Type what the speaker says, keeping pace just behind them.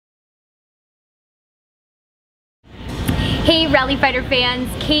Hey Rally Fighter fans,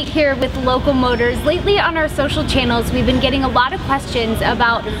 Kate here with Local Motors. Lately on our social channels we've been getting a lot of questions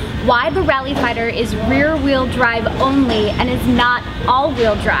about why the Rally Fighter is rear wheel drive only and is not all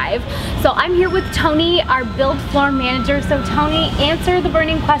wheel drive. So I'm here with Tony, our build floor manager. So Tony, answer the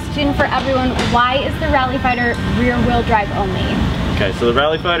burning question for everyone. Why is the Rally Fighter rear wheel drive only? Okay, so the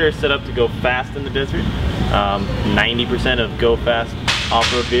Rally Fighter is set up to go fast in the desert. 90% of go fast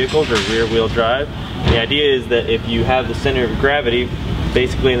off-road vehicles are rear wheel drive. The idea is that if you have the center of gravity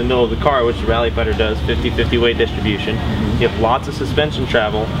basically in the middle of the car, which the Rally Fighter does, 50-50 weight distribution, you have lots of suspension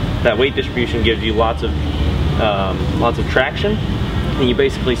travel. That weight distribution gives you lots of traction, and you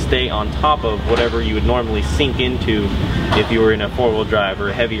basically stay on top of whatever you would normally sink into if you were in a four-wheel drive or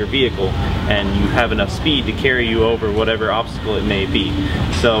a heavier vehicle, and you have enough speed to carry you over whatever obstacle it may be.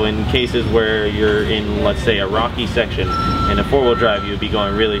 So in cases where you're in, let's say, a rocky section, in a four-wheel drive you would be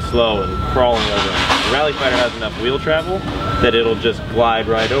going really slow and crawling over them. The Rally Fighter has enough wheel travel that it'll just glide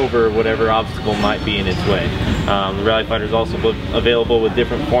right over whatever obstacle might be in its way. The Rally Fighter is also available with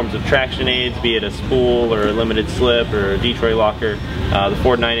different forms of traction aids, be it a spool or a limited slip or a Detroit locker. The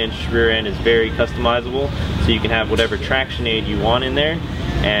Ford 9-inch rear end is very customizable, so you can have whatever traction aid you want in there,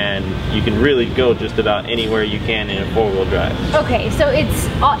 and you can really go just about anywhere you can in a four-wheel drive. Okay, so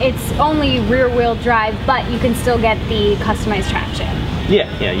it's only rear wheel drive, but you can still get the customized traction.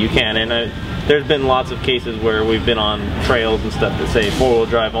 Yeah, you can, and there's been lots of cases where we've been on trails and stuff that say four-wheel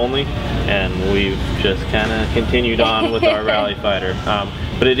drive only, and we've just kind of continued on with our Rally Fighter.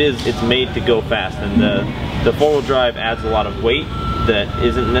 But it's made to go fast, and the four-wheel drive adds a lot of weight that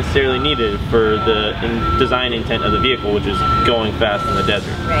isn't necessarily needed for the design intent of the vehicle, which is going fast in the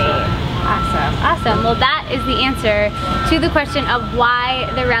desert. Right. Awesome. Well, that is the answer to the question of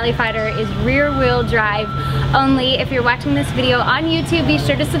why the Rally Fighter is rear wheel drive only. If you're watching this video on YouTube, be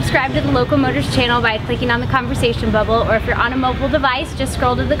sure to subscribe to the Local Motors channel by clicking on the conversation bubble, or if you're on a mobile device, just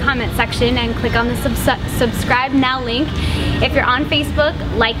scroll to the comment section and click on the subscribe now link. If you're on Facebook,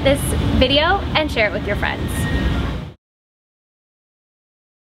 like this video and share it with your friends.